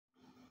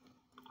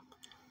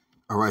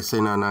All right,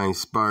 say 99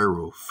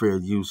 Spiral, fair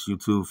use,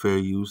 YouTube, fair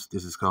use.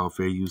 This is called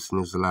fair use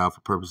and is allowed for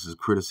purposes of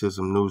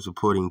criticism, news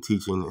reporting,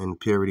 teaching, and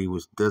parody,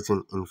 which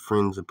doesn't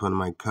infringe upon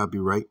my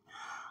copyright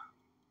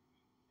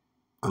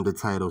under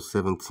Title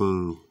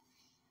 17,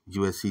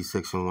 USC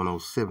Section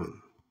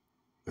 107.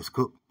 Let's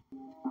cook.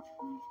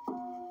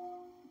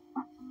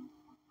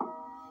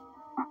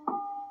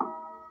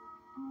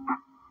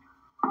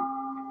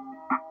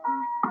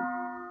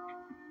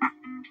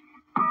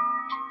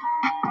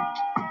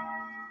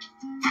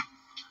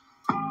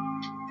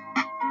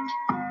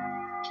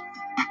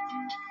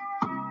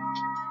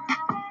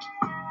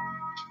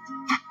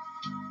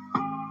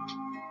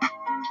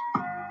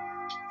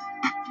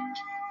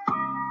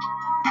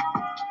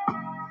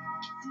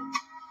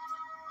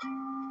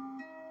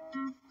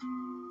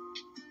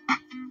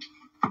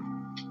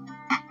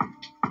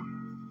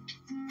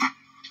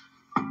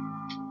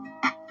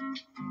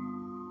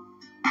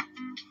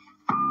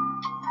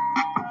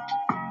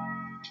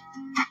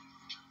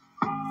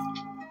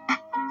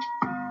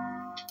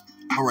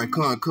 All right,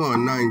 come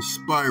on, 9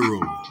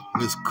 Spiral.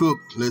 Let's cook.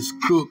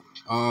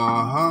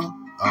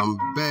 I'm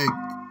back.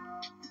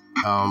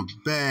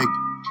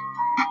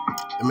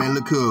 Man,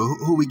 look here.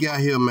 Who we got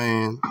here,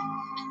 man?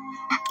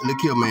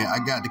 Look here, man. I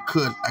got to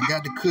cut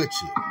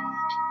you.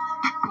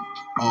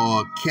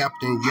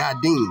 Captain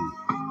Yadin.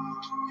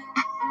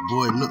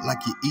 Boy, it look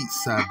like you eat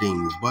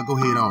sardines. Boy, go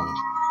ahead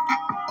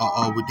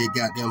on. With that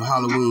goddamn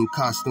Halloween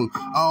costume.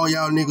 All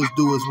y'all niggas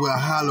do is wear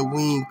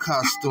Halloween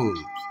costumes.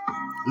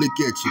 Look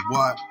at you,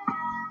 boy.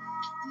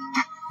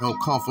 Don't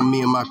come for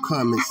me in my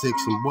comment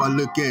section. Boy,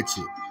 look at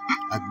you.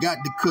 I got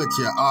to cut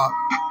you off.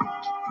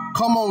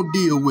 Come on,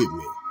 deal with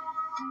me.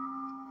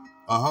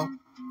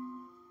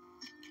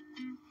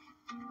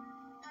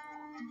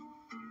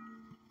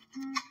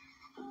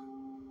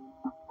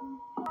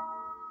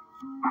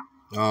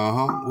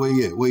 Where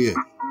you at?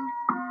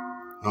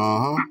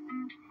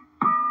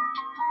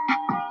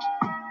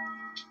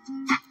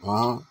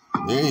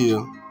 There you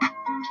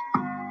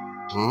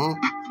are.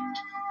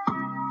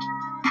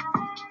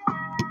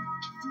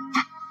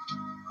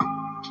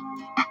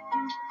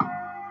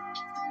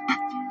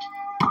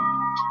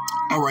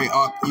 All right,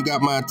 you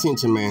got my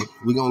attention, man.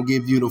 We're going to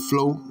give you the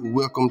flow.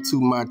 Welcome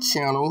to my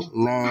channel,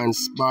 9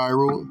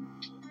 Spiral.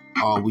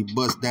 We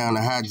bust down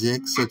the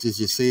hijacks, such as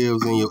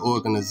yourselves and your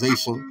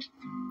organization.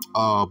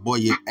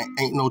 Boy,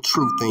 ain't no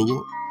truth in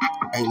you.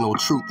 Ain't no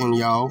truth in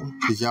y'all,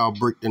 because y'all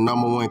break the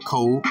 #1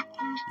 code.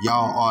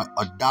 Y'all are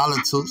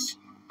idolaters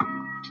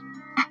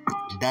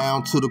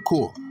down to the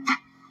core.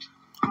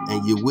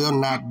 And you will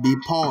not be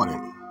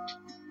pardoned.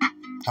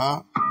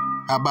 How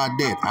about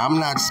that? I'm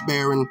not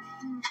sparing.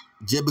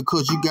 Just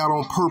because you got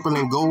on purple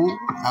and gold,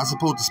 I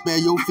supposed to spare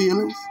your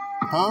feelings?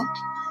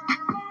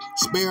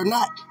 Spare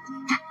not.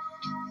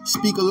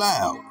 Speak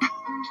aloud.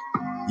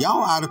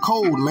 Y'all out of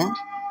code, man.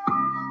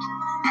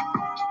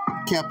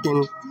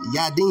 Captain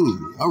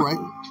Yadin. All right.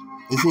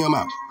 Let's hear him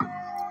out.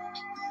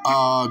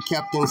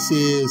 Captain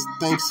says,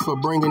 thanks for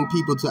bringing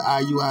people to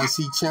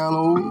Iuic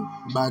channel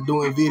by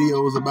doing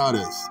videos about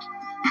us.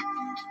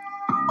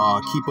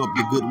 Keep up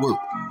the good work.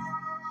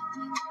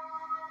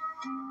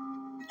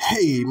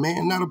 Hey,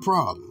 man, not a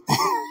problem.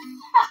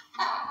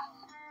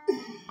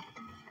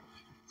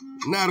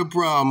 Not a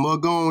problem.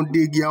 Go on,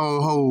 dig your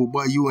own hole,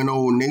 boy. You and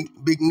old Nate,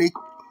 Big Nick.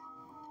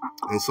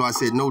 And so I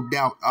said, no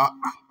doubt,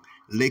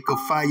 lake of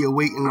fire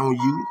waiting on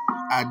you,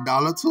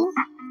 idolater.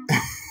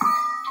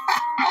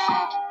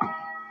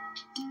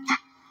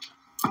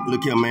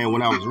 Look here, man,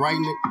 when I was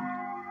writing it,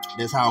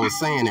 that's how I was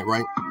saying it,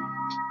 right?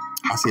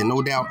 I said,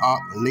 no doubt,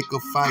 lake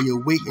of fire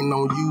waiting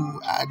on you,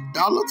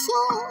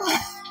 idolater.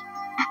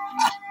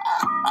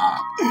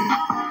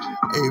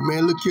 Hey,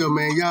 man, look here,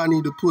 man. Y'all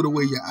need to put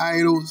away your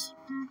idols.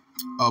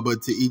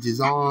 But to each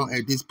his own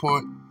at this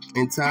point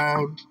in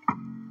time,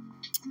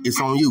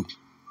 it's on you.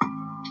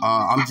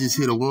 I'm just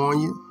here to warn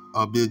you.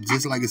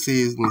 Just like it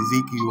says in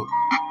Ezekiel,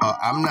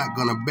 I'm not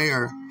going to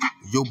bear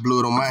your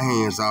blood on my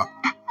hands,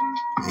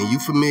 and you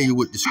familiar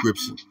with the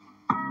scripture.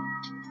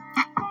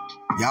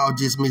 Y'all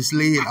just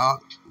misled,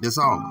 that's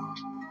all.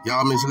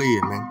 Y'all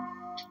misled, man.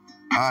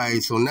 All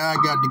right, so now I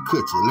got to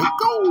cut you. Let's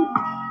go.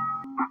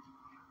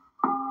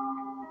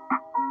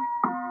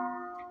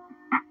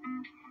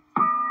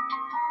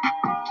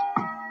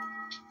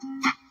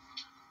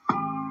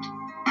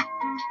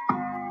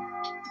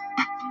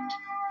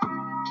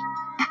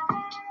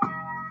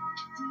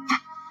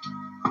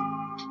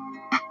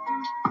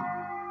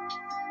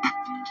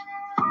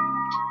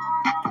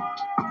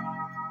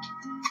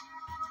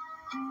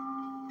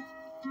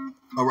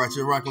 All right,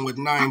 you're rocking with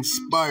 9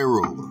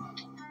 Spiral.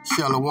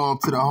 Shalom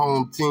to the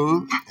home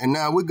team. And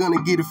now we're going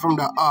to get it from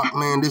the Ark,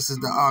 man. This is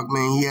the Ark,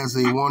 man. He has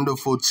a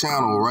wonderful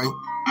channel, right?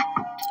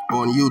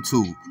 On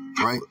YouTube,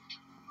 right?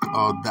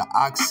 The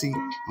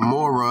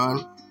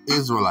Oxymoron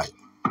Israelite.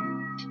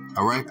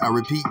 All right, I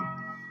repeat,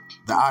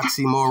 the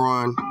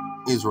Oxymoron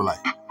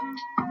Israelite.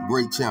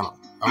 Great channel.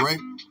 All right?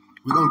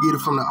 We're going to get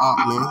it from the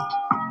Ark, man.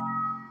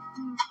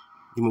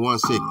 Give me 1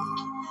 second.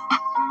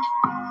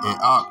 And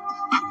Ark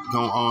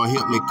gonna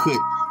help me cut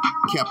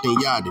Captain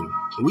Yadin.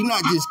 We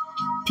not just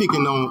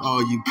picking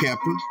on you,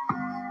 Captain.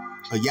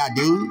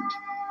 Yadin.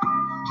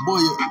 Boy,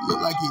 you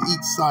look like you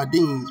eat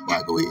sardines.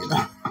 Boy, go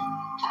ahead.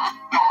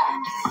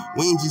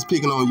 We ain't just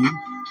picking on you.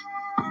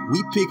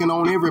 We picking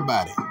on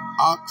everybody.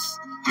 Ox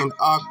and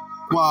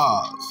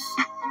aquas.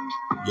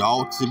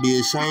 Y'all ought to be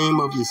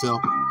ashamed of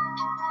yourself.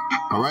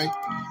 All right?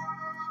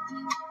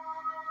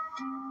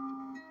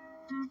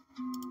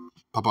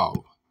 Papa.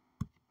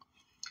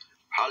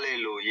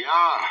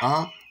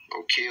 Hallelujah.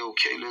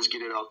 Okay, let's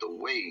get it out the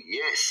way.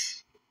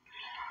 Yes,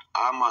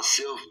 I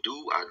myself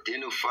do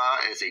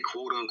identify as a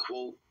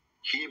quote-unquote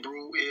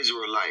Hebrew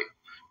Israelite,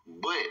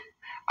 but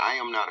I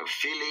am not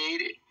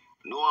affiliated,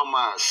 nor am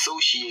I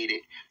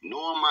associated,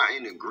 nor am I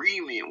in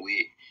agreement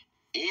with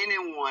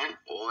anyone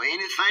or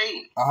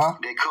anything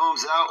that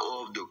comes out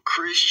of the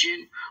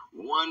Christian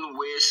One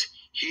West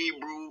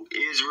Hebrew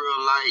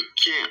Israelite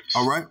camps.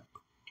 All right.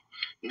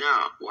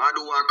 Now, why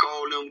do I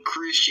call them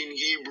Christian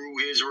Hebrew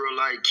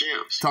Israelite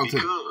camps?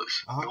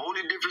 Because the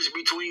only difference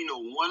between the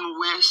One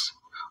West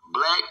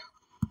Black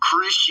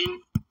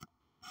Christian.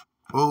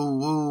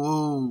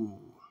 Whoa.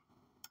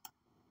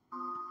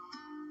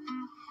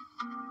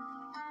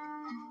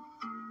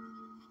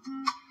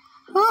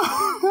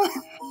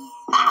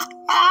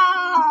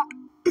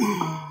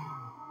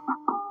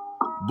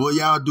 Boy,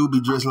 y'all do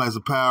be dressed like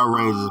some Power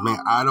Rangers, man.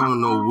 I don't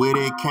know where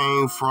that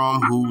came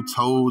from, who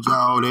told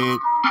y'all that.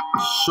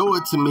 Show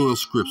it to me in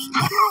scripture.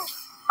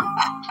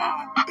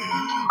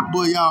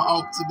 Boy, y'all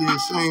ought to be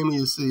ashamed of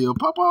yourself.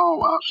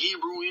 Papa.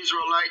 Hebrew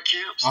Israelite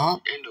camps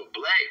and the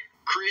Black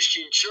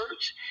Christian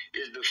church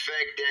is the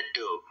fact that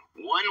the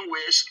One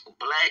West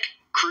Black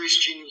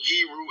Christian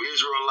Hebrew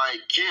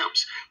Israelite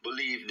camps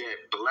believe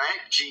that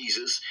Black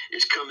Jesus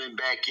is coming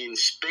back in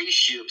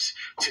spaceships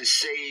to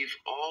save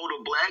all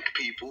the black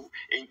people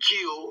and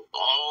kill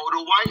all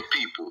the white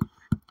people.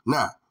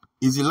 Nah,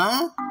 is he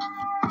lying?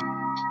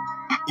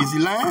 Is he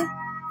lying?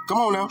 Come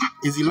on now.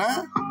 Is he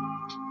lying?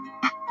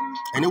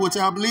 Ain't that what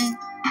y'all believe?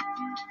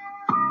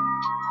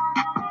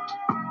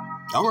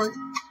 All right.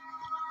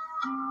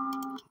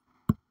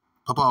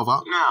 Papa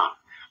off. Now,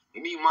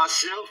 me,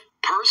 myself,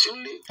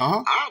 personally,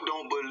 I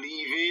don't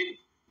believe in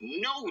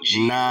no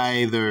Jesus.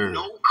 Neither.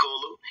 No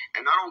color.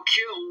 And I don't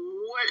care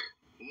what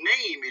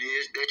name it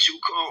is that you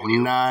call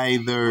him.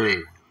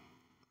 Neither.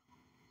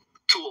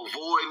 To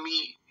avoid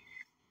me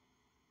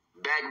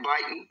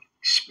backbiting,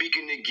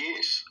 speaking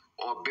against,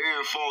 or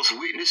bearing false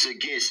witness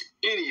against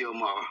any of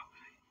my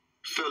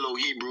fellow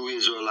Hebrew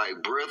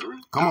Israelite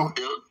brethren out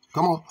there.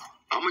 Come on.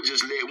 I'm going to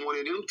just let one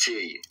of them tell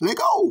you. Let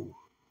go.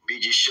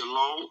 Bid you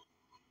shalom,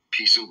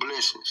 peace and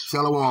blessings.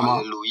 Shalom.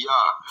 Hallelujah.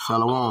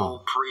 Shalom.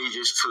 All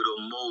praises to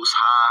the Most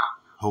High.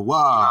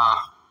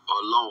 Hawa.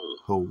 Alone.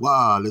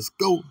 Hawa. Let's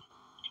go.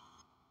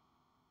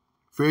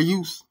 Fair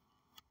use.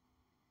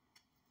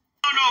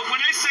 No, when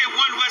they say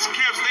One West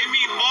camps, they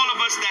mean all of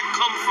us that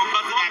come from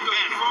Atlanta.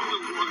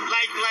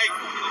 Like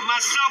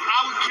myself, I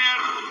would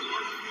camp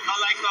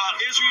like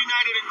Israel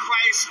United in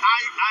Christ,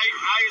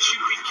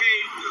 ISUPK,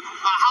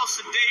 House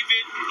of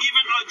David,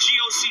 even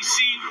GOCC,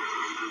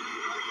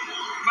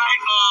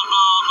 right?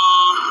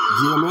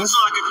 GMS. That's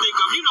all I can think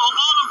of. You know,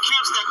 all them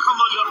camps that come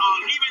under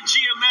even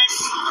GMS.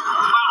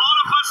 But all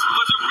of us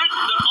was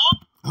original.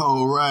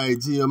 All right,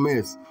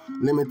 GMS.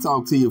 Let me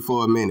talk to you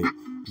for a minute.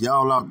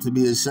 Y'all ought to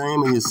be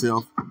ashamed of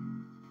yourself.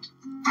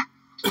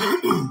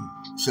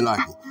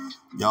 Shalaki.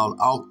 Y'all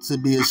ought to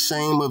be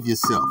ashamed of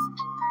yourself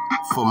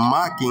for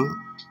mocking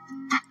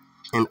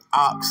an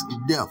ox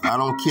death. I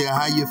don't care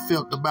how you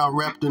felt about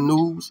Raptor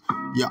News.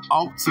 You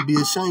ought to be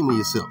ashamed of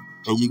yourself.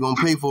 And you're going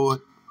to pay for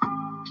it.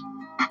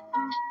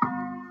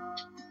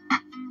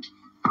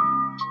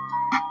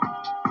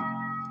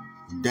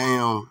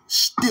 Damn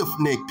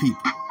stiff-necked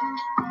people.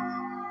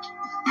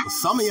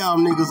 Some of y'all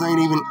niggas ain't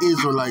even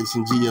Israelites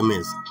in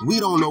GMS. We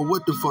don't know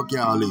what the fuck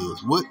y'all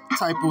is. What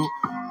type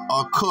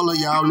of color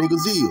y'all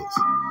niggas is.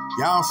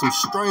 Y'all some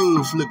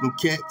strange looking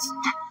cats.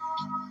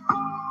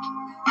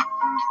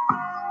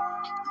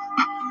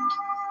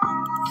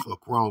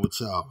 Fuck wrong with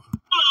y'all?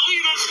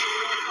 Leaders,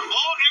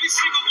 every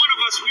single one of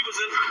us, we was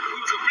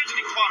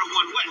originally part of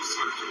One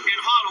West in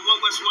Harlem, One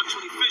West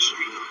 125th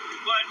Street.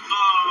 But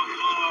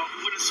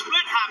when the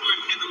split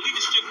happened and the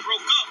leadership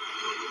broke up,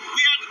 we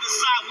had to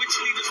decide which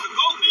leaders to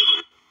go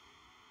with.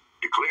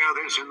 Declare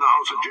this in the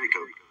house of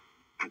Jacob,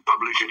 and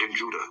publish it in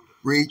Judah,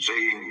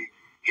 saying,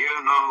 Hear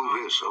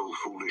now this, O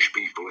foolish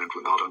people, and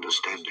without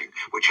understanding,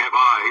 which have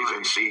eyes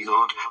and see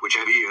not, which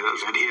have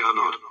ears and hear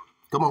not.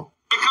 Come on.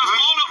 Because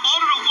all of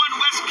the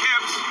One West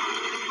camps,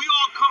 we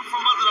all come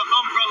from under the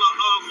umbrella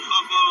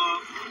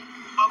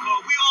of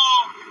we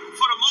all,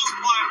 for the most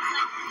part,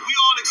 we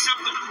all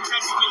accept the New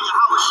Testament,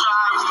 Yahweh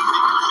Shai.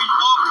 We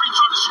all preach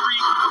on the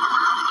street.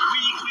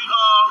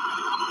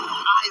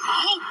 I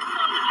hope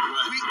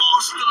we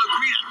all still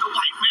agree that the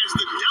white man's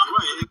the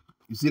devil.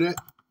 You see that?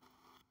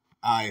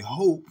 I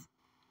hope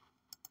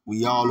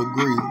we all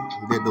agree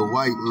that the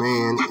white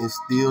man is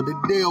still the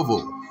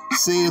devil.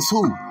 Says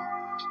who?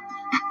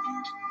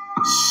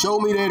 Show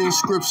me that in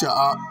scripture,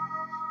 Op.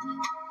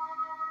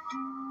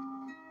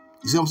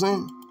 You see what I'm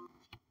saying?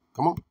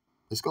 Come on.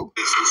 Let's go.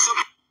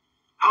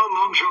 How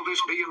long shall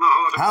this be in the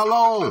heart of How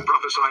long? that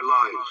prophesy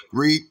lies?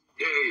 Read.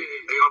 Yea,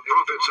 they are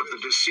prophets of the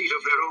deceit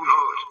of their own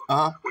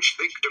heart, which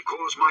think to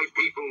cause my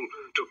people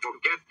to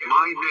forget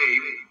my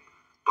name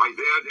by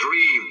their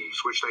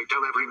dreams, which they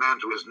tell every man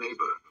to his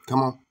neighbor.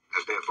 Come on.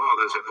 As their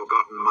fathers have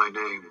forgotten my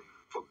name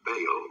for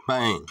Baal.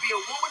 Bang. Be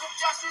a woman of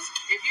justice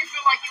if you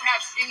feel like you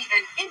have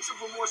an inch of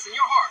remorse in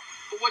your heart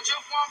for what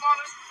your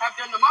forefathers have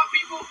done to my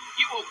people.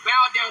 You will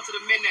bow down to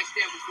the men that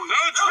stand before you.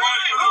 That's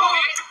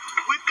right.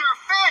 With your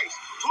face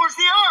towards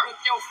the earth.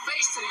 With your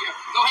face to the earth.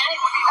 Go ahead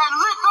and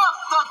lick up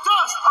the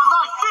dust of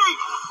thy feet.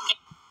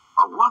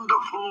 A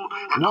wonderful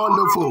and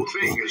horrible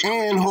thing is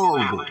and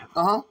horrible.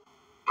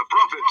 The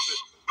prophets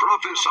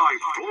prophesy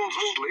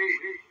falsely,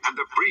 and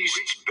the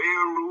priests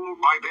bear rule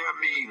by their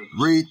means.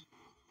 Read.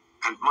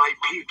 And my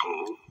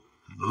people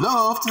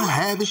love to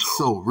have it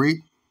so.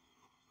 Read.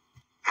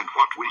 And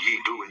what will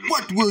ye do in the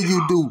What will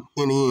you do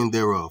in the end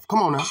thereof? Come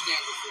on now. That's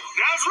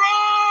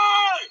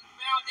right.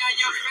 Bow down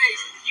your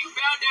face. You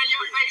bow down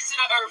your face to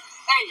the earth.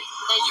 Hey,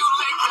 and you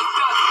lick the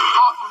dust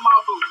off of my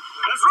boots.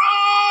 That's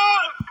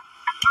right.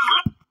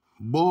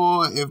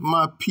 Boy, if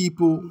my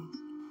people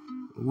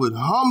would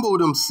humble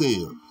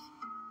themselves.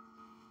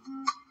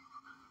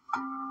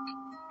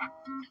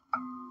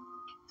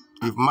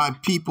 If my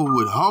people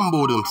would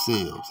humble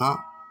themselves, huh?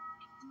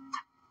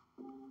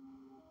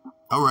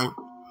 All right.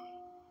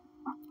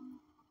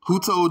 Who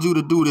told you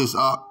to do this,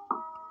 or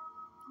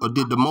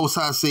did the Most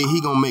High say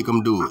he gonna make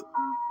them do it?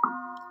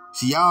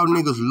 See, y'all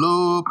niggas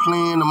love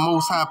playing the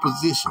Most High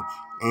position,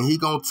 and he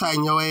gonna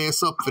tighten your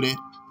ass up for that.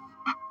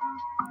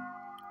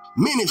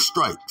 Many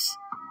strikes.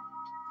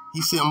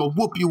 He said, I'm gonna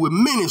whoop you with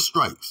many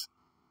strikes.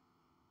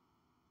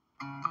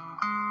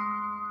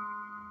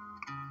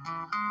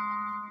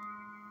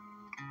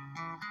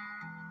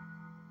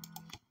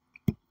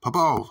 Pop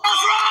off.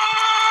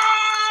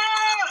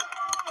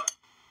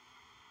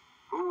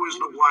 Who is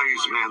the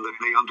wise man that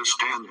may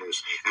understand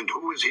this? And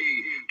who is he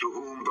to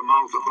whom the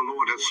mouth of the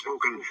Lord hath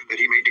spoken, that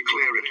he may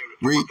declare it?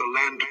 Read. The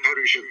land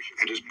perisheth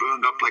and is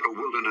burned up like a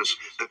wilderness,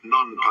 that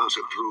none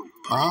passeth through.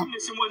 And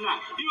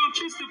whatnot. He gonna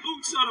kiss the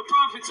boots of the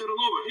prophets of the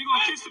Lord. He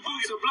gonna kiss the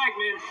boots of black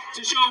men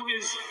to show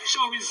his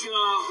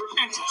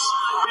repentance.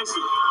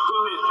 Basically. Go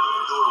ahead.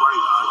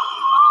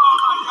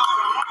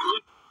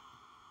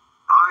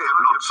 I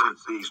have not sent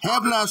these.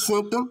 Have not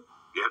sent them.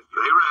 Yet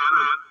they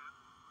ran.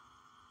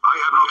 I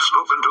have not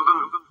spoken to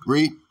them.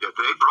 Read. Yet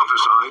they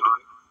prophesied.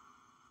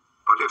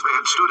 But if they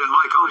had stood in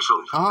my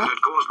counsel and had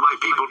caused my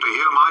people to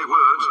hear my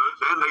words,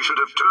 then they should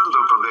have turned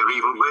them from their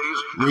evil ways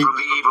and from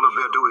the evil of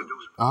their doings.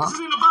 This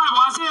is in the Bible,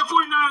 Isaiah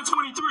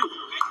 49:23.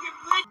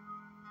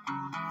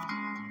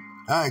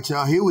 All right,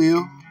 y'all, here we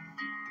are.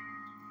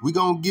 We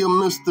gonna give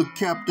Mr.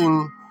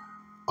 Captain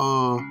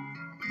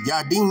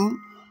Yadin,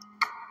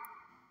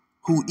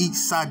 who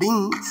eats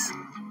sardines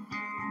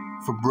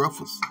for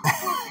breakfast.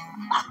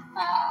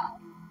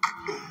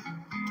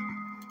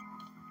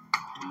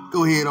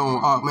 Go ahead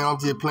on, man. I'm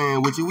just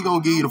playing with you. We're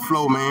gonna give you the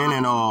flow, man,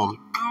 and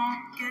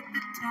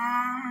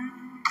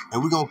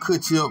we're gonna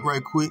cut you up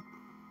right quick,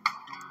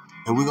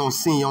 and we're gonna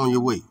send you on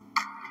your way.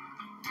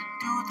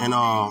 And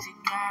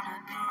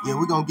yeah,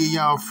 we're gonna give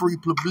y'all free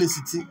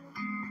publicity.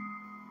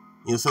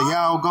 Yeah, so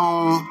y'all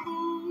go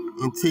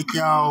and take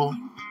y'all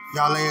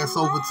ass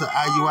over to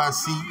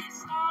Iuic.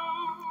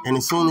 And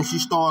as soon as you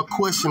start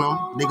questioning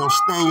them, they're gonna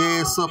stand your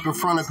ass up in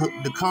front of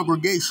the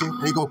congregation,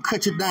 and they're gonna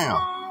cut you down.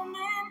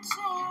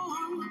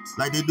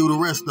 Like they do the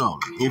rest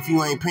of them, if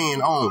you ain't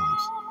paying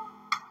alms.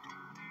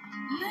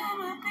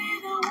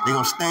 They're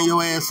gonna stand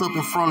your ass up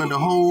in front of the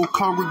whole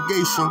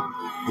congregation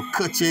and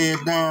cut your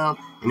ass down,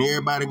 and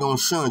everybody gonna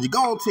shun you.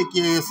 Go and take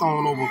your ass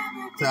on over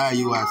to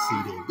Iuic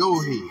then. Go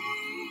ahead.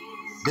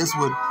 That's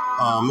what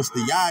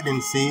Mr.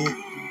 Yadin said.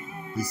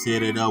 He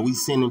said that we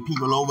sending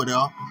people over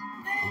there.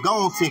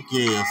 Go and take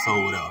your ass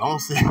over there. Don't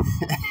say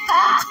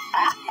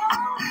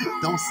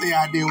don't say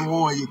I didn't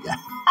warn you guys.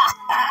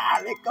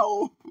 Let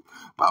go.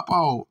 Pop on.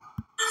 How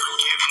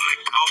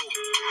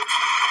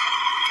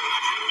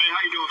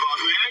you doing, boss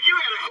man? You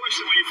had a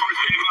question when you first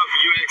came up,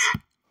 and you asked.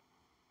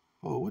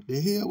 Oh, what the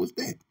hell was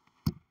that?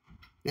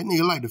 That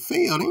nigga like to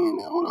fail then.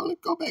 Hold on,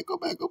 let's go back.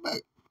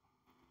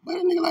 But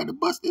that nigga like to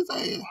bust his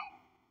ass.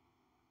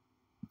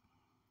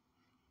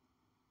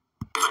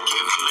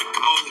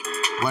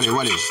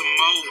 What is?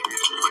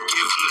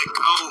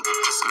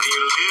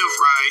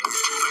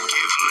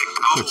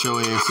 Put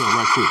your ass up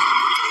right quick.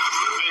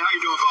 Hey, how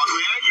you doing, boss man?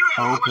 You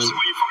had a okay. question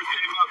when you first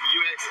came up, and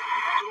you asked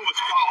who was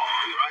Paul,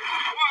 right?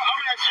 Well,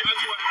 I'm actually, I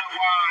just want to know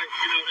why,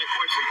 that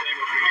question came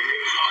up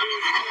here.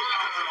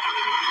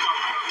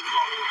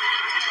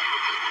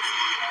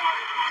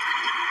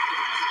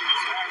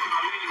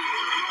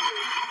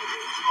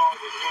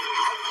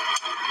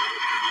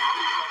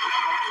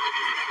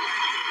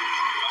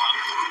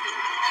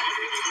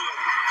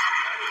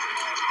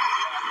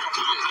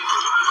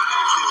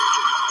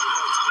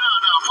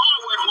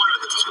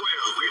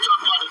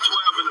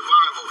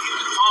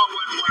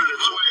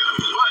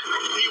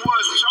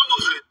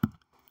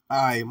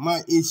 Alright, my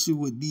issue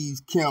with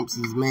these camps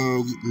is,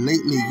 man,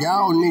 lately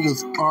y'all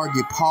niggas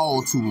argue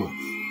Paul too much.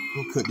 Let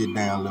me cut it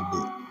down a little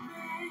bit.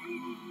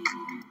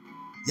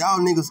 Y'all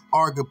niggas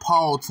argue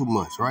Paul too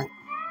much, right?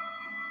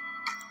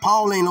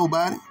 Paul ain't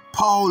nobody.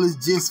 Paul is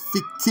just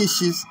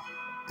fictitious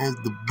as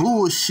the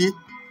bullshit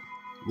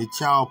that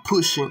y'all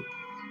pushing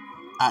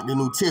out the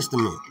New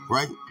Testament,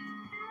 right?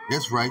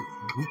 That's right.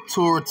 We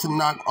Torah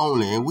Tanakh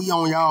only, and we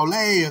on y'all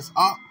ass,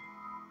 huh?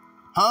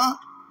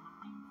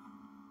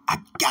 I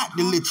got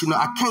to let you know,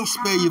 I can't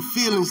spare your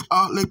feelings,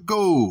 let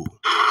go.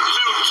 To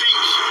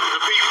teach the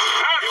people.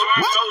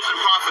 What? Chosen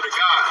prophet of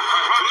God.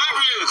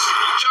 Philippians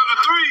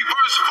chapter 3,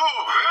 verse 4.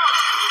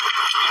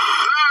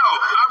 Now,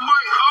 I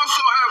might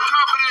also have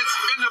confidence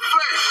in the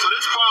flesh. So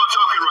this Paul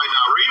talking right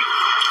now, read.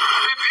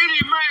 If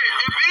any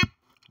man,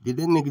 Did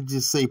that nigga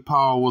just say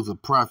Paul was a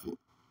prophet?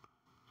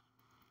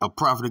 A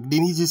prophet?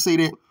 Didn't he just say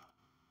that?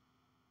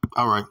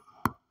 All right.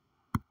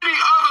 Any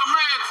other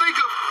man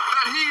thinketh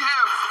that he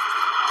hath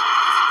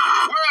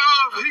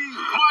whereof he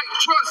might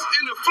trust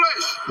in the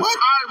flesh. What?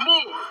 I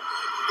more.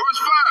 Verse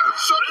 5.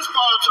 So this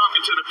Paul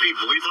talking to the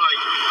people.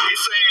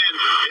 He's saying,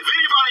 if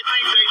anybody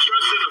thinks they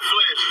trust in the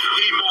flesh,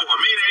 he more.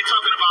 Meaning they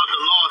talking about the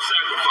law of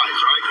sacrifice,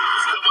 right?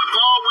 So when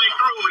Paul went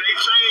through, they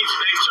changed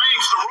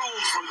the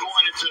rules from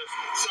going into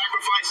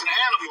sacrificing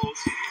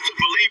animals to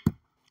believe.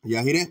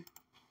 Y'all hear that?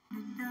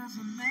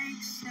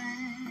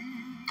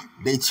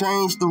 They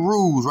changed the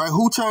rules, right?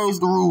 Who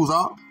changed the rules,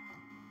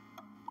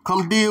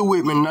 Come deal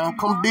with me now.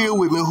 Come deal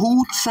with me.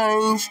 Who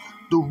changed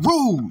the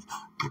rules?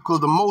 Because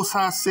the Most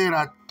High said,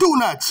 I do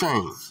not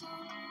change.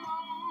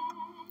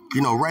 You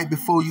know, right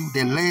before you,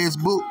 that last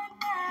book,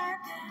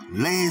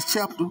 last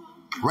chapter,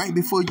 right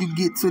before you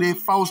get to that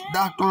false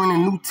doctrine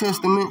in the New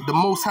Testament, the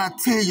Most High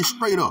tell you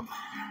straight up,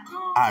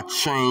 I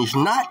change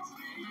not.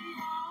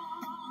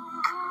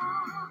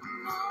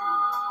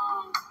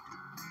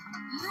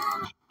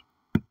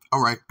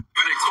 All right.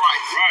 In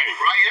Christ. Right.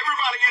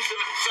 Everybody used to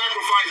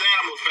sacrifice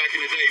animals back in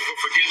the day for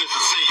forgiveness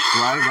of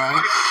sins. Right.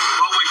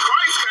 But when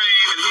Christ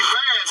came and he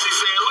passed, he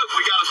said, look,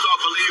 we got to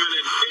start believing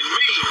in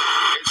me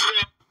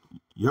instead.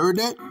 You heard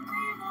that?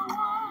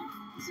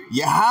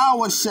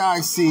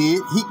 Yahushua said,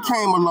 he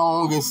came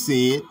along and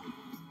said,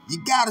 you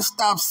got to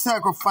stop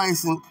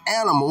sacrificing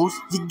animals.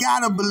 You got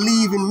to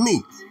believe in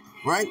me.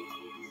 Right?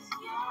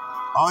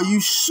 Are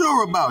you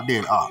sure about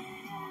that,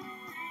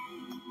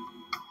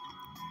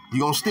 You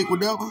gonna stick with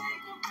that one?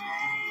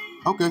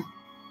 Okay.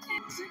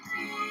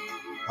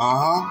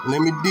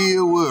 Let me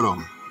deal with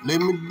them.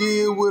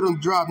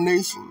 Drop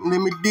Nation. Let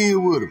me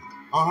deal with them.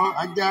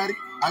 I got it.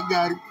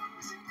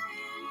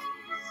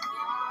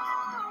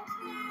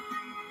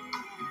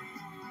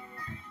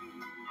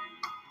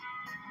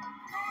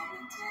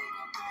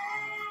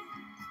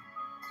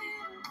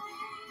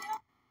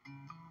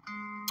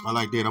 I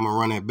like that. I'm gonna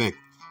run that back.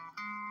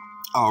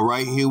 All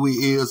right, here we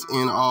is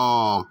in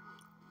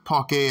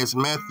punk ass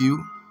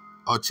Matthew,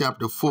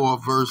 chapter 4,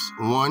 verse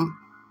 1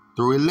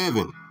 through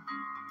 11.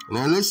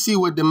 Now let's see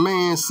what the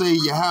man say.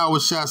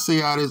 Yahushua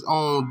say out his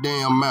own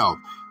damn mouth.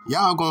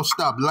 Y'all gonna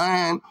stop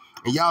lying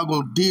and y'all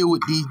gonna deal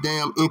with these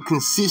damn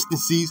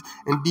inconsistencies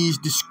and these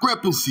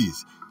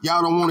discrepancies.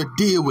 Y'all don't want to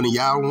deal with it.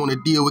 Y'all don't want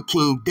to deal with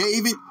King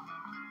David.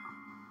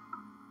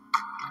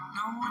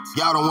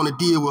 Y'all don't want to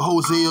deal with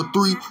Hosea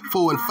 3,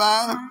 4, and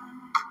 5.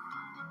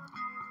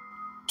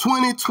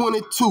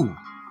 2022.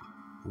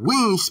 We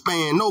ain't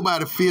sparing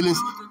nobody feelings.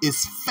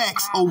 It's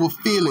facts over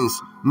feelings,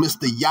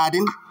 Mr.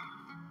 Yadin.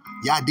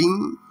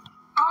 Yadin.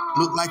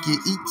 Look like you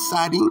eat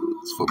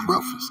sardines for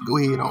breakfast. Go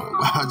ahead on.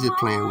 I'm just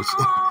playing with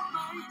you.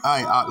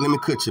 All right, let me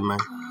cut you, man.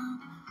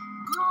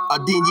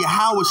 Then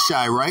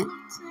Yahushua, right?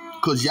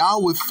 Because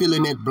y'all would fill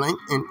in that blank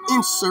and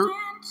insert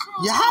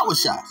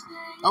Yahushua.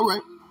 All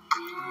right.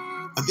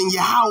 Then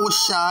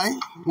Yahushua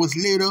was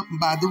led up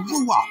by the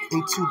Ruach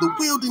into the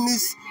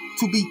wilderness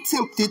to be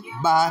tempted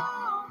by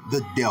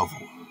the devil.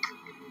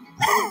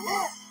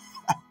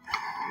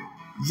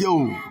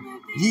 Yo,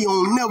 ye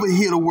don't never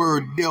hear the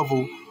word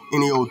devil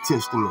in the Old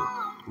Testament.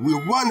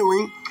 We're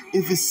wondering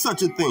if it's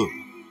such a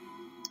thing.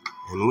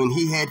 And when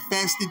he had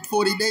fasted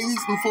 40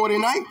 days and 40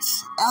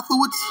 nights,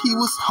 afterwards he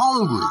was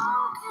hungry.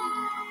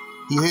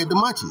 He had the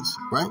munchies,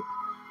 right?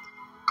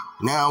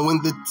 Now, when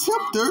the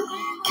tempter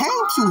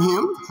came to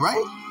him,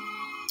 right,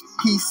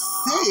 he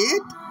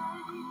said,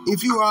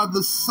 if you are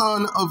the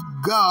Son of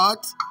God,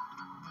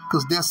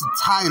 because that's a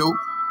title,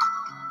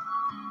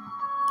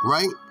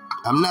 right?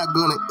 I'm not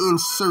going to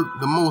insert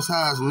the Most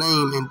High's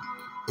name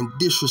and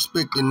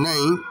disrespect the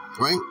name,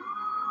 right?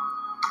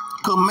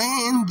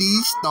 Command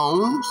these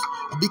stones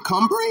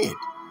become bread.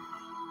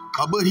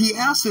 But he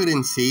answered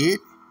and said,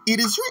 it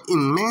is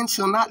written, man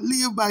shall not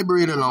live by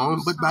bread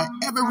alone, but by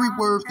every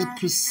word that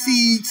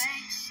proceeds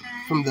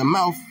from the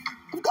mouth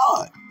of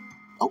God.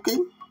 Okay.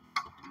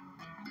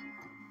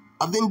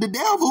 Then the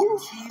devil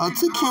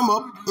took him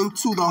up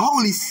into the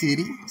holy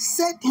city,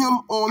 set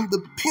him on the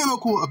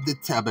pinnacle of the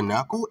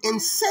tabernacle, and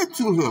said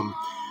to him,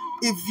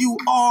 if you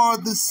are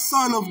the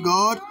Son of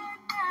God,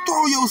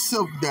 throw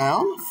yourself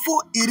down,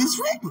 for it is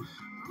written.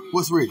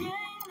 What's written?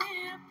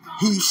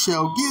 he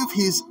shall give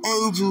his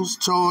angels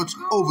charge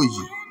over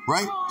you,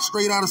 right?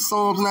 Straight out of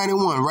Psalms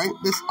 91, right?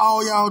 That's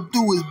all y'all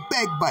do is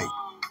backbite.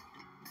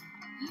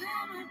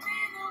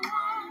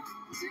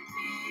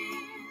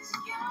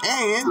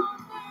 And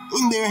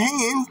in their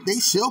hands, they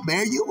shall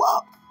bear you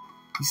up.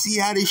 You see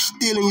how they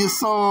stealing your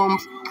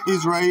Psalms,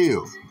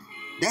 Israel?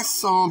 That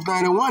Psalms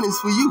 91 is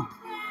for you.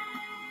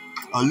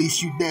 At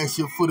least you dash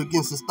your foot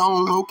against a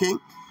stone, okay?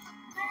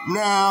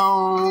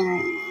 Now,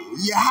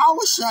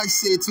 Yahushua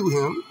said to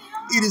him,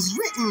 it is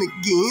written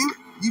again,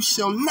 you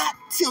shall not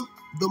tempt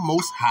the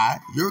Most High,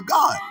 your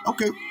God.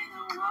 Okay.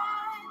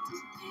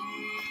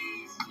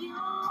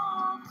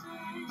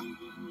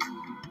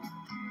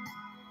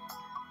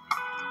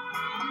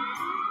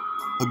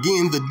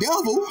 Again, the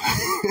devil,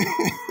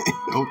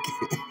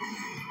 okay,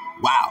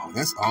 wow,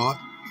 that's odd,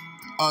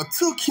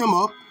 took him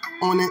up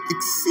on an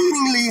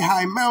exceedingly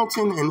high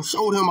mountain and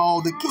showed him all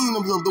the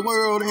kingdoms of the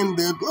world and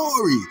their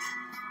glory.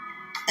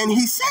 And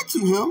he said to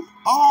him,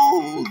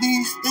 all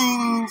these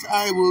things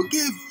I will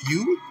give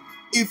you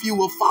if you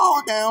will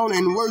fall down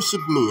and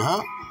worship me,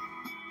 huh?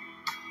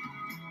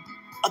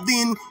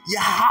 Then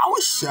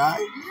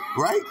Yahushua,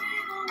 right,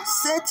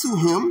 said to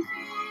him,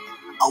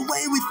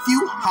 away with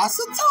you,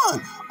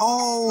 Hasatan.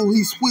 Oh,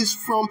 he switched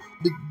from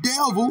the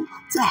devil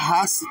to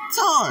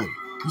Hasatan.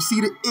 You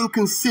see the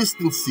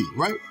inconsistency,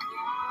 right?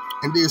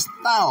 And there's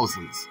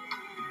thousands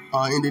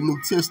in the New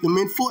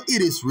Testament. For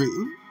it is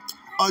written,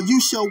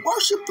 you shall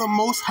worship the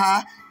Most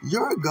High,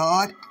 your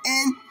God,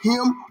 and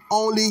him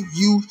only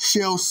you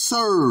shall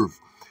serve.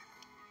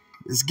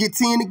 Let's get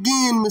to it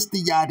again,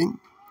 Mr. Yadin.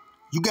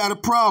 You got a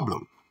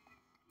problem.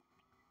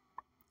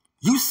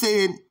 You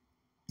said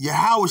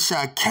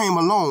Yahushua came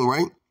along,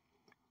 right?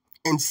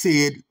 And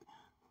said,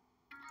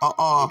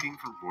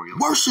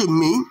 worship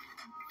me.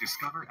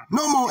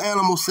 No more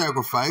animal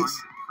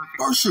sacrifice.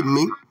 Worship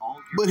me.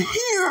 But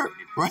here,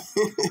 right?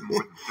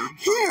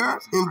 Here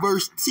in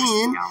verse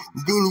 10,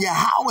 then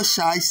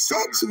Yahushua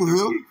said to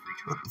him,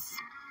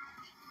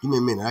 give me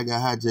a minute, I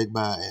got hijacked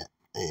by an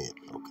ad.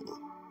 Okay.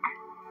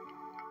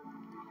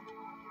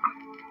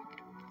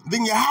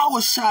 Then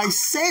Yahushua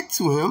said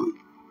to him,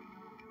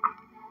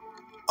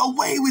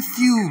 away with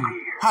you,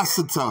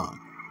 Hasatan,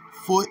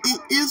 for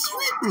it is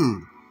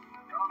written.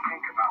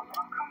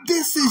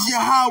 This is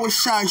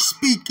Yahushua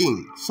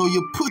speaking. So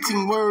you're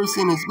putting words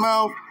in his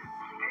mouth.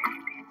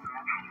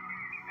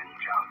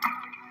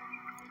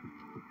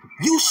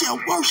 You shall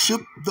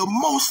worship the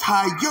Most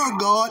High your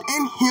God,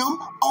 and him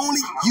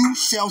only you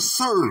shall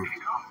serve.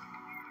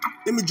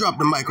 Let me drop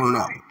the mic on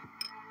that one.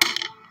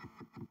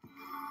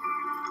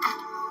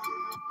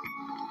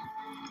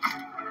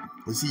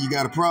 Let's see, you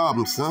got a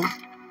problem, son.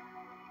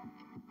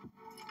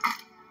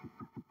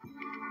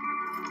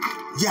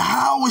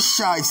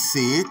 Yahushua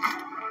said,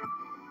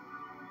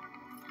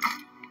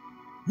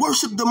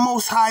 worship the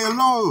Most High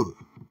alone.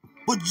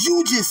 But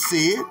you just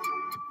said,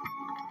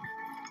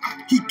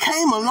 he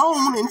came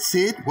alone and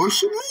said,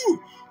 worship me.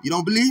 You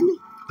don't believe me?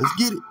 Let's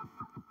get it.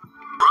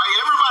 Right?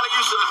 Everybody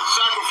used to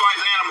sacrifice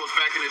animals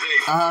back in the day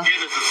for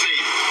forgiveness of sin.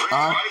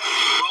 Right?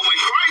 But when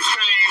Christ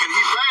came and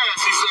he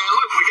passed, he said,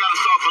 look, we got to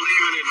start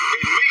believing in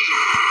me.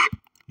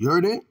 You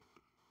heard it?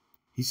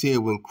 He said,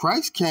 when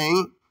Christ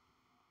came,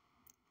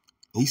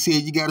 he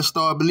said, you got to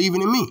start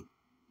believing in me.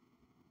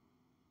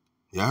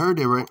 Y'all heard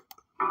that, right?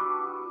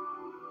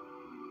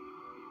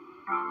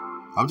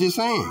 I'm just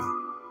saying.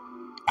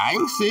 I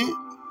ain't said.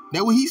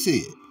 That's what he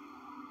said.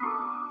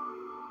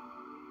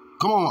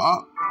 Come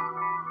on,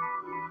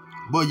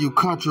 boy, you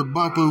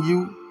contrabunking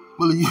you.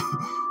 Boy,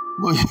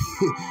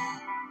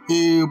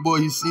 yeah, boy,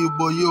 you see,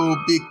 boy, you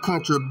old big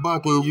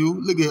contrabunking you.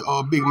 Look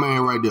at big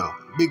man right there.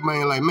 Big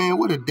man like, man,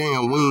 what a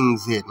damn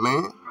wings at,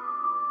 man.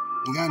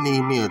 I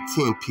need me a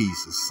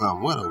 10-piece or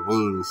something. What a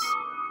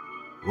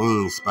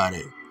wings spot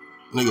at.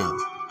 Look at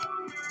it.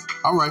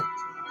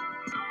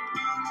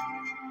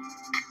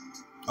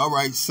 All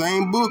right,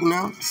 same book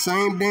now.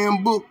 Same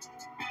damn book.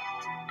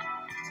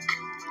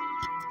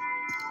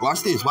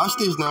 Watch this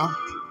now.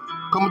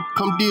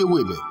 Come deal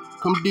with me.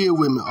 Come deal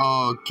with me,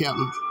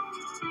 Captain.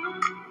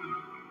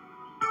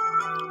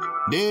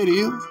 There it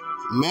is.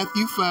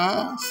 Matthew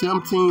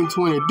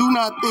 5:17-20. Do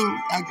not think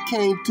I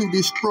came to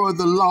destroy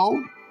the law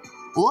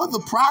or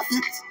the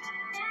prophets.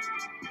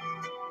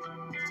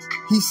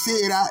 He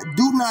said, I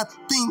do not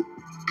think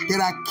that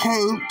I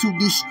came to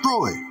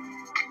destroy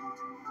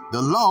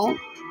the law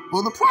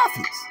or the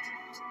prophets.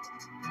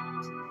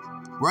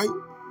 Right?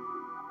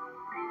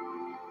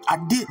 I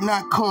did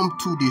not come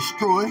to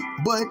destroy,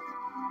 but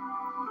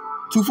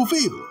to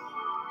fulfill.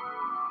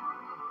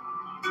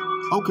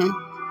 Okay.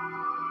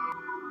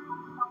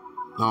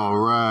 All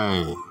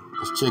right.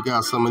 Let's check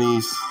out some of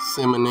these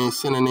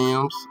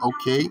synonyms.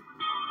 Okay.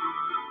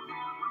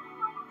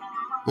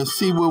 Let's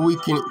see what we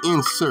can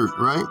insert,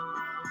 right?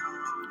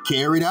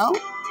 Carried out.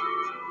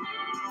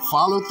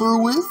 Follow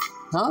through with,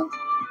 huh?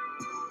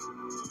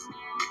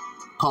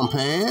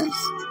 Compass,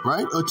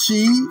 right?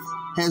 Achieve.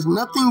 Has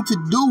nothing to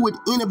do with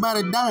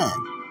anybody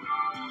dying.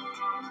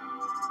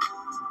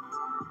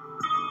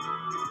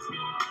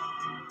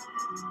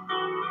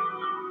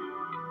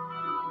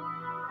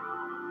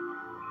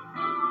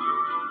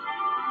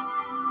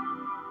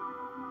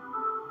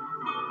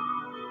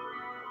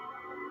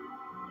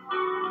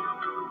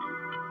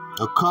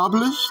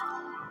 accomplished,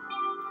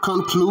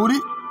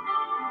 concluded,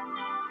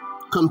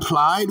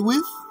 complied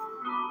with?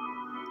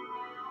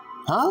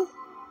 Huh?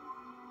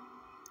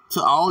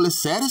 So all is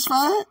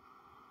satisfied?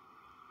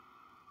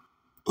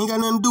 Ain't got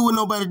nothing to do with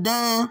nobody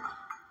dying.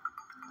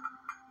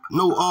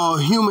 No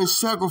human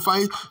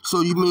sacrifice.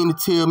 So you mean to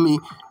tell me,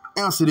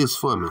 answer this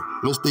for me,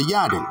 Mr.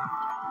 Yadin.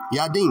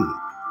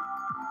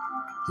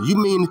 You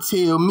mean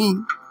to tell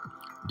me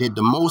that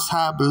the Most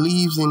High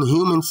believes in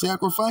human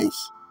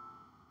sacrifice?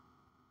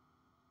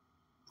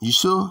 You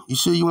sure? You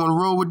sure you want to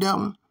roll with that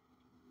one?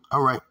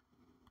 All right.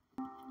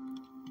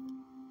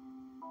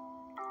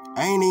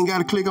 I ain't even got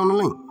to click on the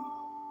link.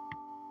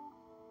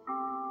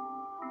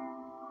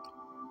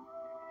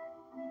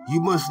 You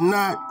must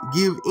not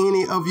give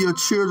any of your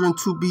children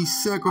to be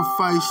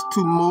sacrificed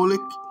to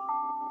Moloch,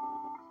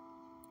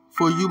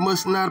 for you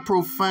must not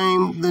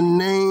profane the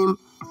name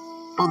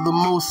of the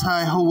Most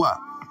High Yahweh.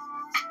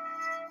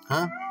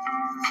 Huh?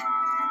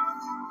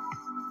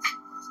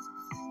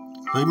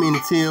 So you mean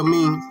to tell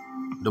me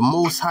the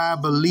Most High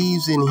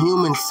believes in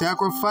human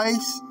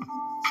sacrifice?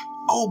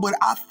 Oh, but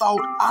I thought,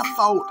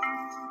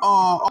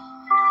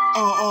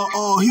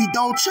 he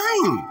don't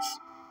change.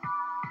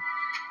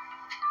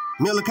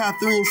 Malachi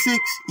 3 and 6,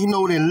 you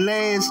know, that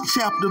last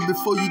chapter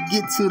before you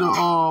get to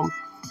the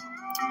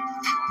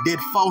that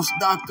false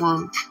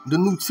doctrine, the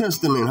New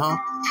Testament, huh?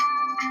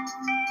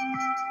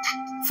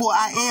 For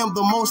I am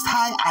the Most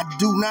High, I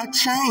do not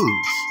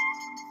change.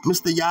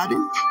 Mr.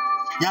 Yadin.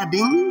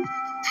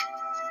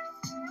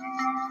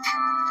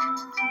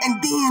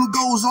 And then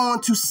goes on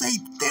to say,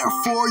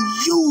 therefore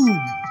you,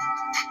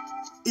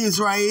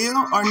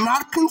 Israel, are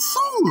not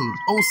consumed,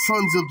 O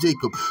sons of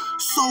Jacob.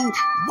 So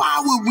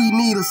why would we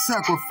need a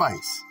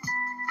sacrifice?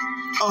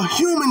 A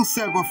human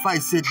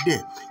sacrifice at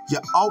that. You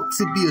ought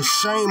to be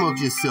ashamed of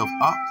yourself,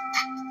 huh?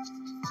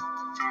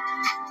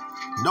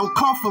 Don't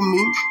come for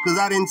me, because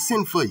I didn't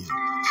send for you.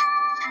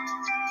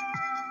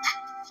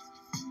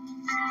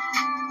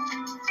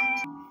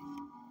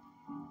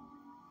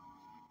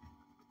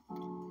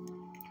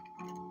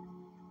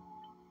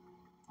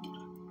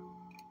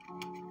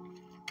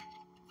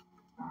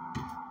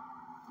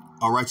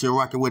 All right, you're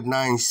rocking with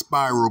 9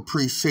 Spiral.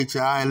 Appreciate you.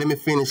 All right, let me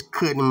finish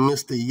cutting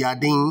Mr.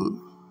 Yadin.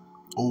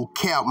 Old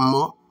cap him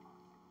up.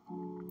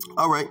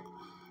 All right.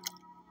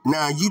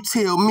 Now, you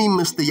tell me,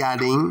 Mr.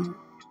 Yadin,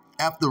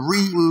 after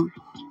reading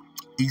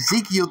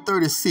Ezekiel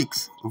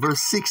 36,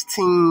 verse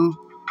 16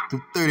 to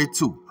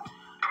 32,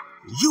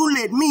 you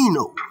let me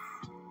know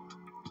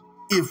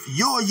if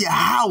your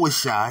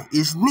Yahushua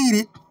is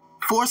needed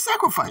for a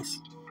sacrifice.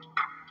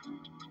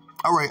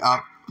 All right,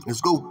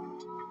 let's go.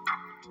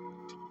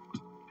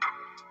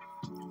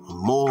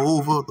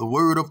 Moreover, the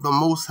word of the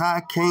Most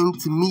High came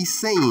to me,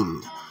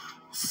 saying,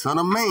 Son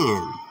of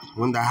man,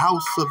 when the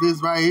house of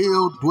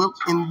Israel dwelt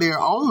in their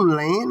own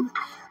land,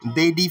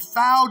 they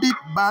defiled it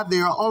by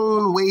their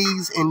own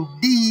ways and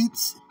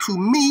deeds. To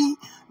me,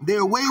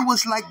 their way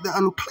was like the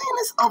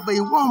uncleanness of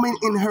a woman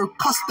in her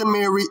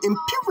customary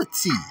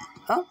impurity.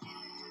 Huh?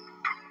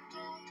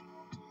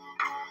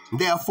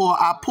 Therefore,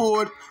 I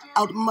poured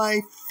out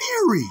my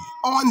fury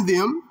on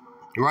them.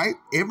 Right?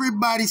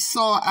 Everybody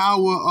saw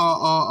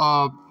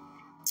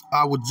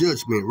our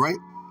judgment, right?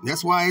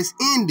 That's why it's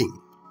ending.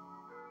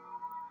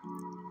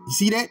 You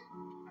see that?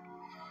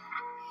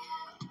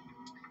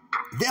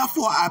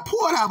 Therefore, I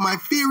poured out my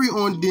fury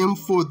on them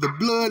for the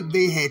blood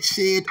they had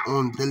shed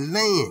on the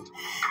land,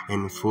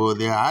 and for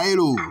their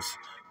idols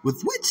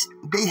with which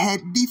they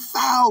had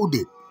defiled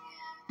it.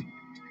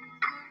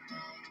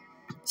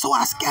 So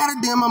I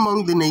scattered them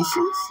among the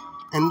nations,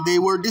 and they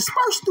were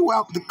dispersed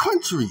throughout the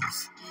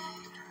countries.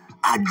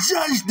 I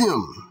judged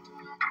them.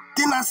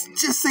 Didn't I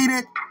just say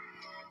that?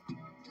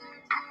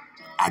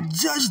 I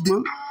judged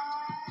them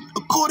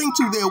according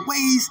to their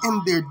ways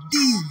and their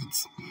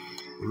deeds.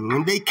 And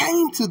when they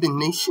came to the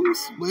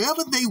nations,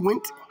 wherever they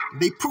went,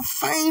 they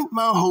profaned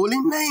my holy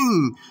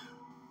name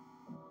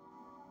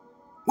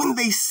when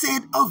they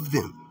said of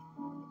them.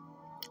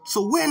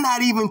 So we're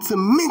not even to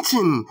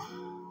mention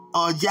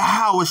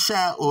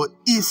Yahushua or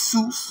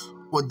Jesus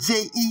or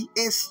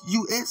Jesus.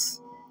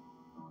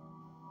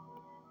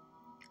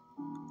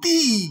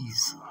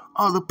 These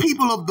are the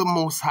people of the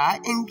Most High,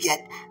 and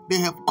yet they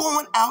have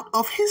gone out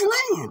of his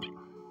land.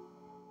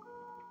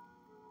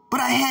 But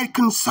I had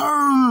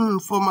concern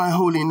for my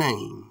holy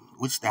name,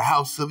 which the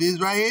house of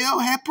Israel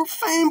had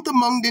profaned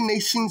among the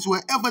nations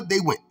wherever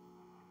they went.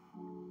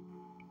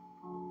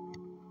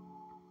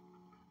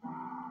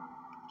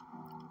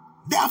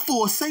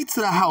 Therefore say to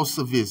the house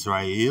of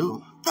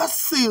Israel, thus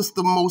says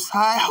the Most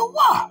High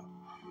Yahweh,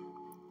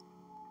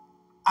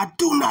 I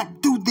do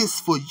not do this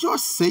for your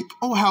sake,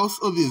 O house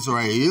of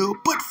Israel,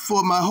 but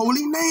for my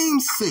holy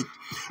name's sake,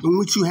 in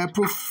which you have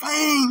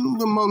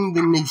profaned among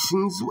the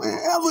nations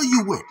wherever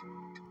you went.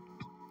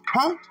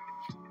 Huh?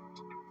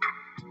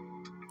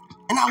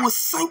 And I will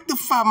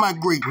sanctify my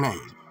great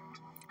name,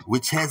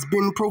 which has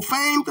been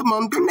profaned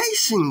among the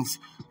nations,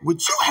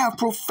 which you have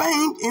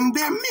profaned in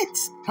their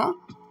midst. Huh?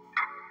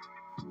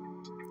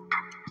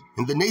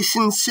 And the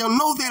nations shall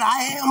know that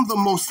I am the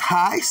Most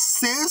High,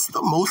 says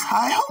the Most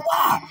High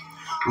Yahweh,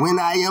 when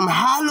I am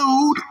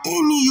hallowed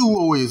in you,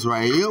 O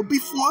Israel,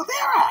 before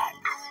their eyes.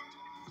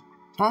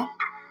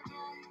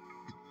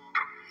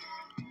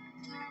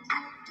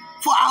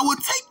 For I will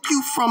take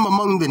you from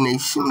among the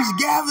nations,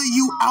 gather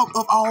you out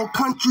of all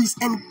countries,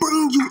 and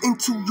bring you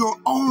into your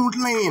own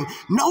land.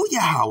 Know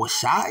Yahweh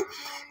Shai.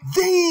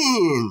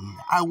 Then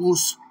I will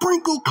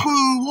sprinkle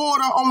clean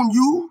water on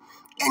you,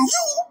 and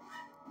you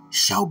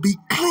shall be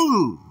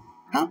clean.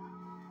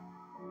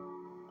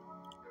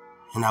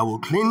 And I will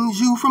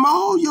cleanse you from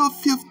all your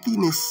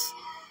filthiness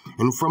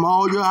and from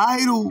all your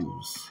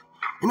idols.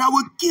 And I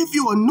will give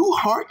you a new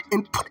heart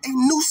and put a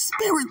new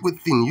spirit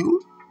within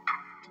you.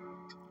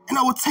 And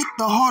I will take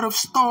the heart of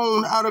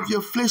stone out of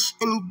your flesh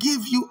and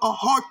give you a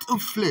heart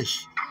of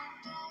flesh.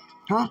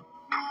 And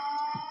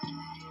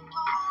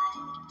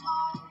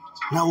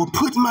I will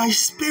put my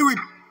spirit,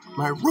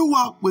 my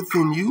ruach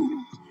within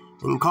you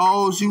and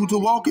cause you to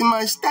walk in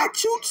my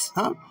statutes.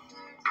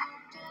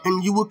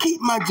 And you will keep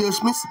my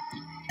judgments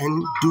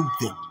and do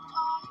them.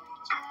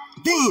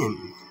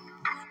 Then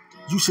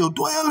you shall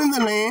dwell in the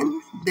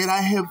land that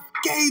I have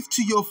gave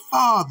to your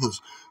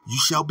fathers. You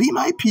shall be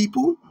my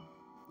people.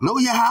 Know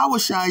Yahweh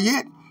Shai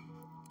yet,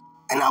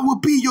 and I will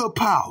be your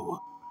power.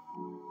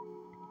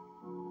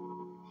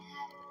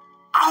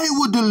 I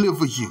will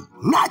deliver you,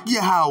 not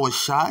Yahweh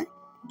Shai,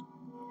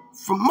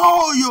 from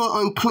all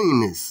your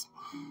uncleanness.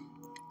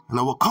 And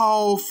I will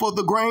call for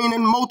the grain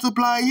and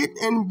multiply it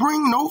and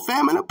bring no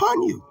famine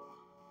upon you.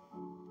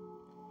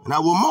 And I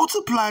will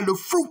multiply the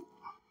fruit.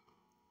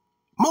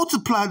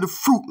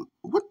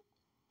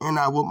 And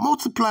I will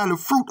multiply the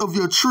fruit of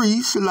your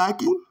trees,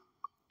 Shalaki,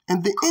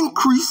 and the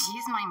increase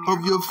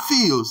of your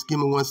fields. Give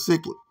me 1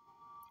 second.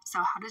 So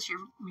how does your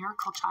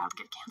miracle child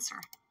get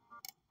cancer?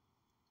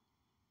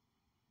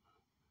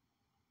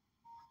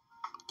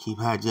 Keep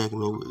hijacking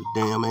me with the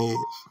damn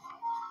ass.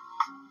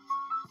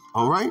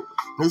 All right,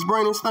 let's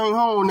bring this thing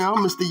home now,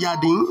 Mr.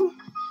 Yadin.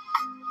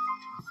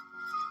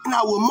 And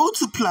I will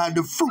multiply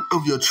the fruit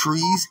of your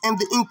trees and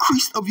the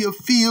increase of your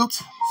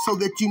fields, so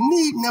that you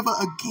need never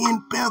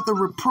again bear the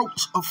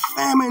reproach of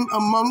famine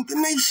among the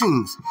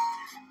nations.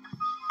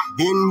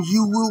 Then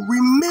you will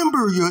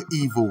remember your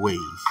evil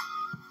ways,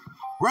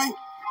 right?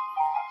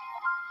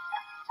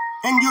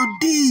 And your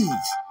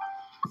deeds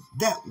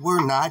that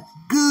were not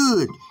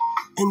good.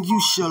 And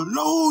you shall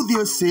loathe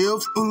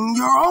yourselves in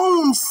your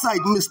own sight,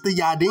 Mr.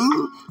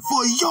 Yadin,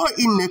 for your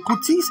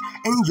iniquities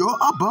and your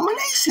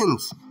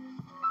abominations.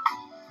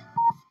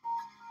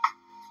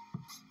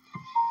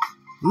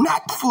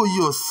 Not for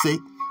your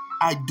sake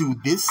I do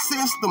this,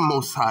 says the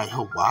Most High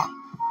Yahweh.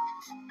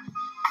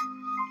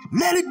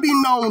 Let it be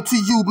known to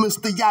you,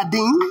 Mr.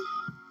 Yadin,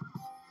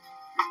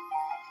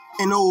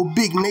 and old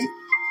Big Nate.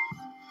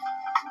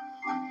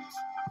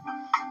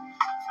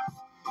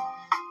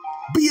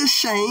 Be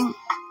ashamed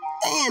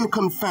and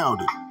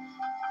confounded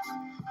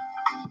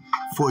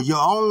for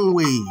your own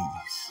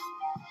ways,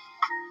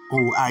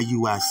 O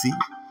Iuic,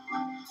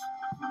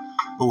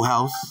 O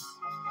house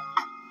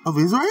of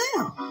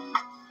Israel.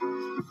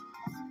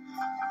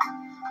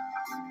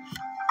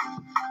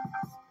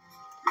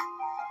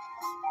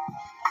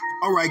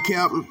 All right,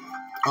 Captain.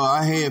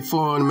 I had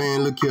fun,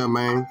 man. Look here,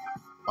 man.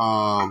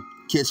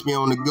 Catch me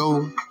on the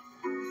go.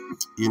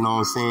 You know what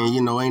I'm saying?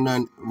 You know, ain't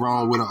nothing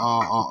wrong with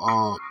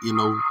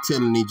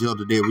telling each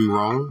other that we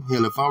wrong.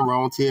 Hell, if I'm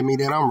wrong, tell me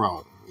that I'm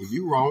wrong. If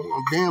you wrong,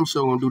 I'm damn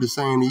sure gonna do the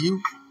same to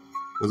you.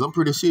 Because I'm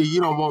pretty sure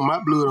you don't want my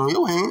blood on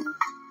your hand.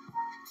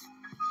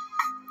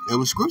 That's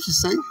what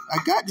scriptures say. I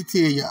got to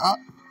tell you.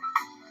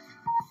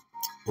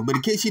 But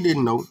in case you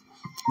didn't know,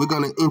 we're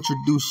gonna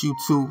introduce you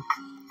to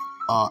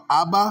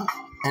Abba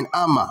and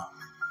Amma.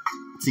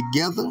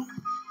 Together,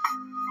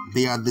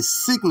 they are the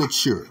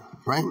signature,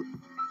 right?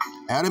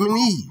 Adam and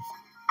Eve.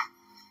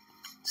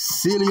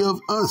 Silly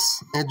of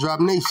us at Drop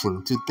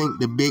Nation to think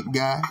the big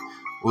guy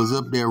was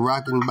up there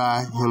rocking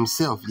by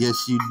himself.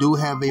 Yes, you do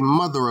have a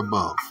mother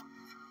above.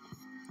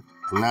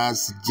 And I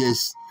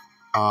suggest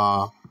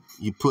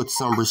you put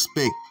some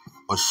respect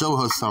or show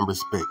her some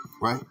respect,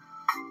 right?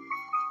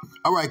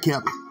 All right,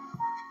 Captain.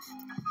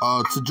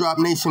 To Drop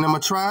Nation, I'm a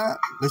tribe.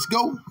 Let's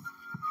go.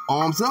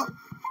 Arms up.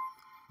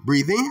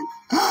 Breathe in.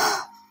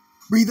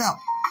 Breathe out.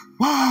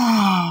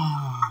 Wow.